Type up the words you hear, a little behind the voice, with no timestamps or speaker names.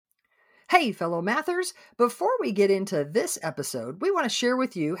Hey, fellow mathers, before we get into this episode, we want to share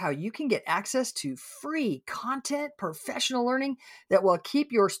with you how you can get access to free content, professional learning that will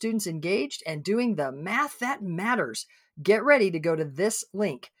keep your students engaged and doing the math that matters. Get ready to go to this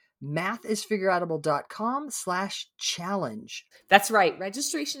link, mathisfigureoutable.com/challenge. That's right.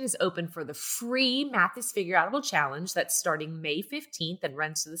 Registration is open for the free Math is Figureoutable Challenge that's starting May 15th and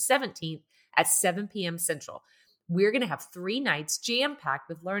runs to the 17th at 7 p.m. Central. We're going to have 3 nights jam-packed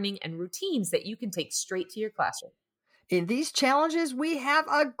with learning and routines that you can take straight to your classroom. In these challenges, we have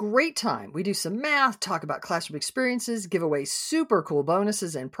a great time. We do some math, talk about classroom experiences, give away super cool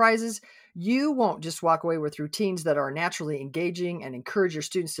bonuses and prizes. You won't just walk away with routines that are naturally engaging and encourage your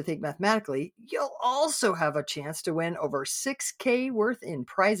students to think mathematically. You'll also have a chance to win over $6,000 worth in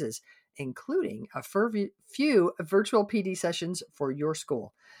prizes, including a few virtual PD sessions for your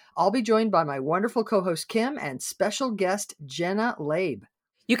school. I'll be joined by my wonderful co-host Kim and special guest Jenna Labe.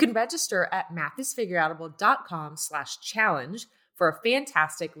 You can register at mathisfigureoutable.com/challenge for a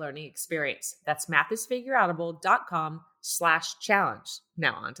fantastic learning experience. That's mathisfigureoutable.com/challenge.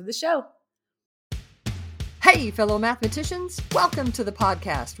 Now on to the show. Hey, fellow mathematicians. Welcome to the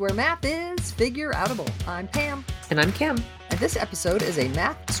podcast where math is figure-outable. I'm Pam. And I'm Kim. And this episode is a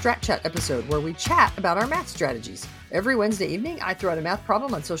Math Strat Chat episode where we chat about our math strategies. Every Wednesday evening, I throw out a math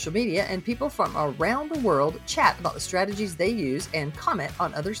problem on social media and people from around the world chat about the strategies they use and comment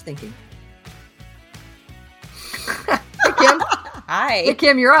on others' thinking. Hey, Kim. Hi. Hey,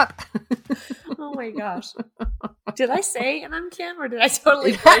 Kim, you're up. Oh my gosh. Did I say and I'm Kim or did I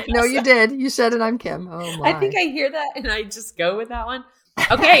totally No, you did. You said and I'm Kim. Oh my. I think I hear that and I just go with that one.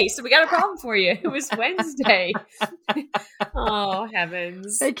 Okay, so we got a problem for you. It was Wednesday. Oh,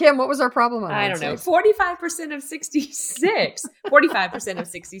 heavens. Hey, Kim, what was our problem on I Wednesday? don't know. 45% of 66. 45% of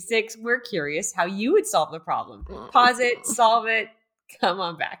 66. We're curious how you would solve the problem. Pause it, solve it. Come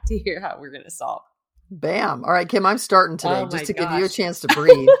on back to hear how we're going to solve. Bam. All right, Kim, I'm starting today Oh just to my give you a gosh. chance to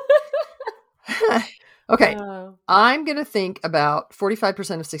breathe. Okay, I'm going to think about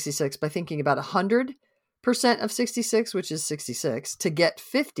 45% of 66 by thinking about 100% of 66, which is 66, to get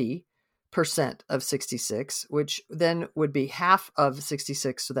 50% of 66, which then would be half of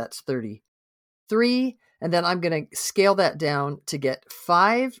 66, so that's 33. And then I'm going to scale that down to get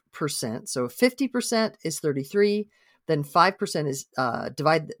 5%. So 50% is 33. Then 5% is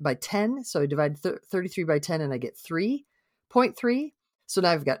divided by 10. So I divide 33 by 10 and I get 3.3. So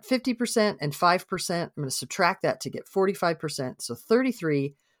now I've got 50% and 5%. I'm going to subtract that to get 45%. So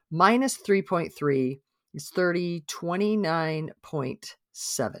 33 minus 3.3 is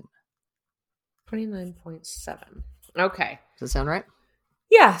 29.7. 29.7. Okay. Does that sound right?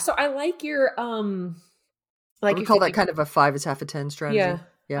 Yeah. So I like your We call that kind of a 5 is half a 10 strategy.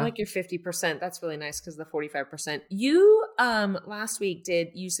 Yeah. I like your 50%. That's really nice because the 45%. You last week did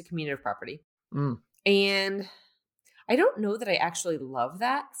use the commutative property. And I don't know that I actually love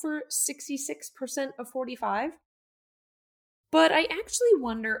that for 66% of 45. But I actually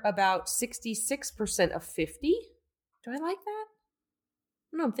wonder about 66% of 50. Do I like that?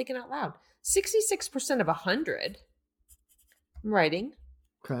 No, I'm thinking out loud. 66% of 100. I'm writing.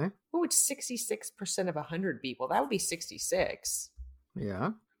 Okay. What would 66% of 100 be? Well, that would be 66.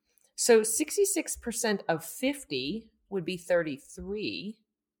 Yeah. So 66% of 50 would be 33.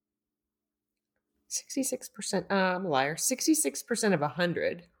 66%, I'm a liar. 66% of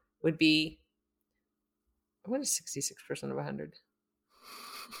 100 would be, what is 66% of 100?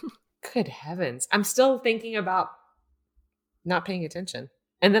 Good heavens. I'm still thinking about not paying attention.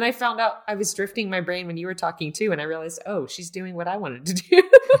 And then I found out I was drifting my brain when you were talking too. And I realized, oh, she's doing what I wanted to do.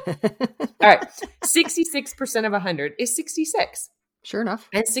 All right. 66% of 100 is 66. Sure enough.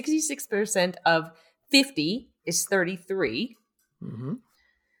 And 66% of 50 is 33. Mm-hmm.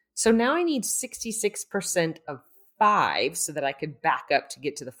 So now I need 66% of 5 so that I could back up to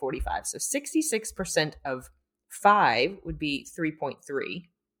get to the 45. So 66% of 5 would be 3.3.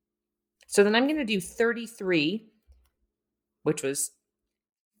 So then I'm going to do 33, which was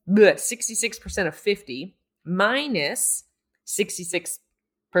 66% of 50 minus 66%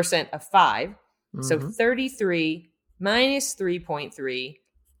 of 5. Mm-hmm. So 33 minus 3.3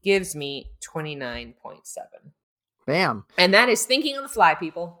 gives me 29.7. Bam. And that is thinking on the fly,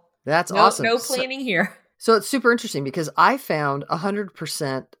 people. That's awesome. No planning here. So it's super interesting because I found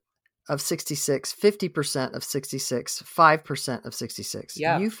 100% of 66, 50% of 66, 5% of 66.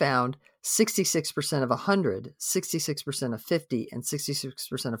 Yeah. You found 66% of 100, 66% of 50, and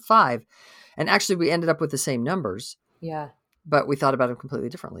 66% of 5. And actually, we ended up with the same numbers. Yeah. But we thought about them completely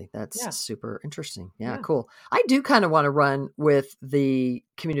differently. That's super interesting. Yeah, cool. I do kind of want to run with the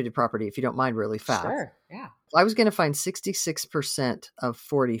commutative property, if you don't mind, really fast. Sure, yeah. I was going to find 66% of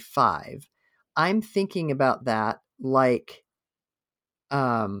 45. I'm thinking about that like,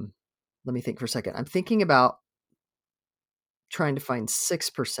 let me think for a second. I'm thinking about trying to find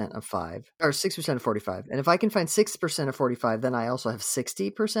 6% of 5 or 6% of 45. And if I can find 6% of 45, then I also have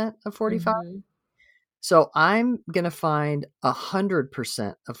 60% of 45. Mm-hmm. So I'm going to find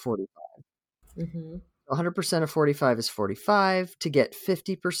 100% of 45. Mm-hmm. 100% of 45 is 45 to get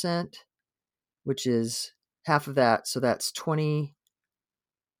 50%, which is half of that. So that's 22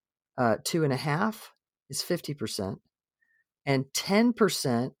 and a half is 50%. And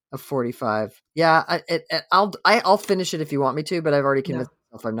 10% of 45. Yeah, I'll finish it if you want me to, but I've already convinced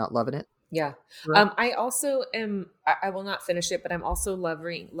myself I'm not loving it. Yeah. Right? I also am, I will not finish it, but I'm also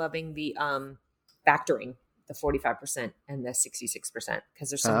loving the factoring the 45% and the 66% because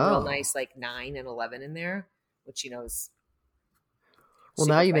there's some real nice like 9 and 11 in there, which is. Well,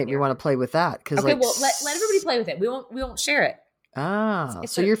 now you make me want to play with that because okay, well let everybody play with it. We won't share it.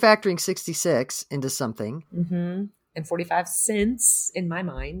 So you're factoring 66 into something. Mm-hmm. And 45 cents in my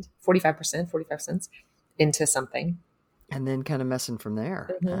mind, 45%, 45 cents into something. And then kind of messing from there.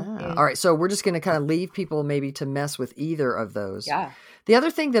 All right. So we're just going to kind of leave people maybe to mess with either of those. Yeah. The other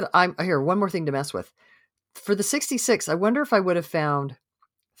thing that one more thing to mess with. For the 66, I wonder if I would have found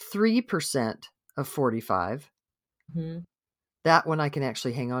 3% of 45. Mm-hmm. That one I can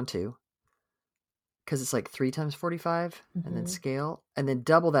actually hang on to. Because it's like 3 times 45 and then scale. And then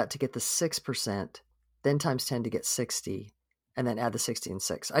double that to get the 6%. Then times 10 to get 60, and then add the 60 and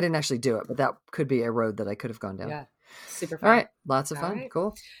 6. I didn't actually do it, but that could be a road that I could have gone down. Yeah, super fun. All right, lots of fun. Right.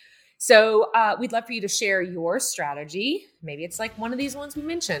 Cool. So we'd love for you to share your strategy. Maybe it's like one of these ones we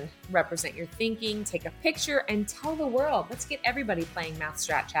mentioned. Represent your thinking, take a picture, and tell the world. Let's get everybody playing Math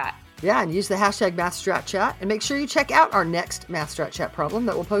Strat Chat. Yeah, and use the hashtag Math Strat Chat, and make sure you check out our next Math Strat Chat problem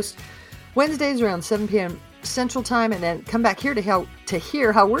that we'll post Wednesdays around 7 p.m. Central Time, and then come back here to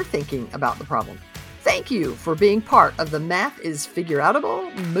hear how we're thinking about the problem. Thank you for being part of the Math is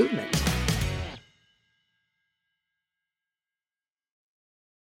Figureoutable movement.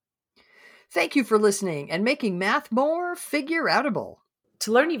 Thank you for listening and making math more figureoutable.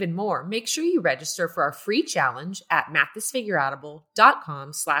 To learn even more, make sure you register for our free challenge at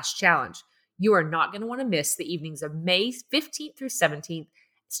mathisfigureoutable.com/challenge. You are not going to want to miss the evenings of May 15th through 17th,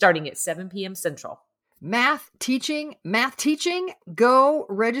 starting at 7 p.m. Central. Math teaching, go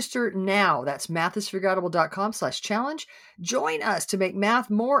register now. That's mathisfigureoutable.com/challenge. Join us to make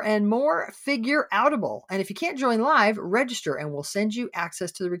math more and more figureoutable. And if you can't join live, register and we'll send you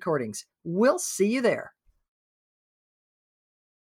access to the recordings. We'll see you there.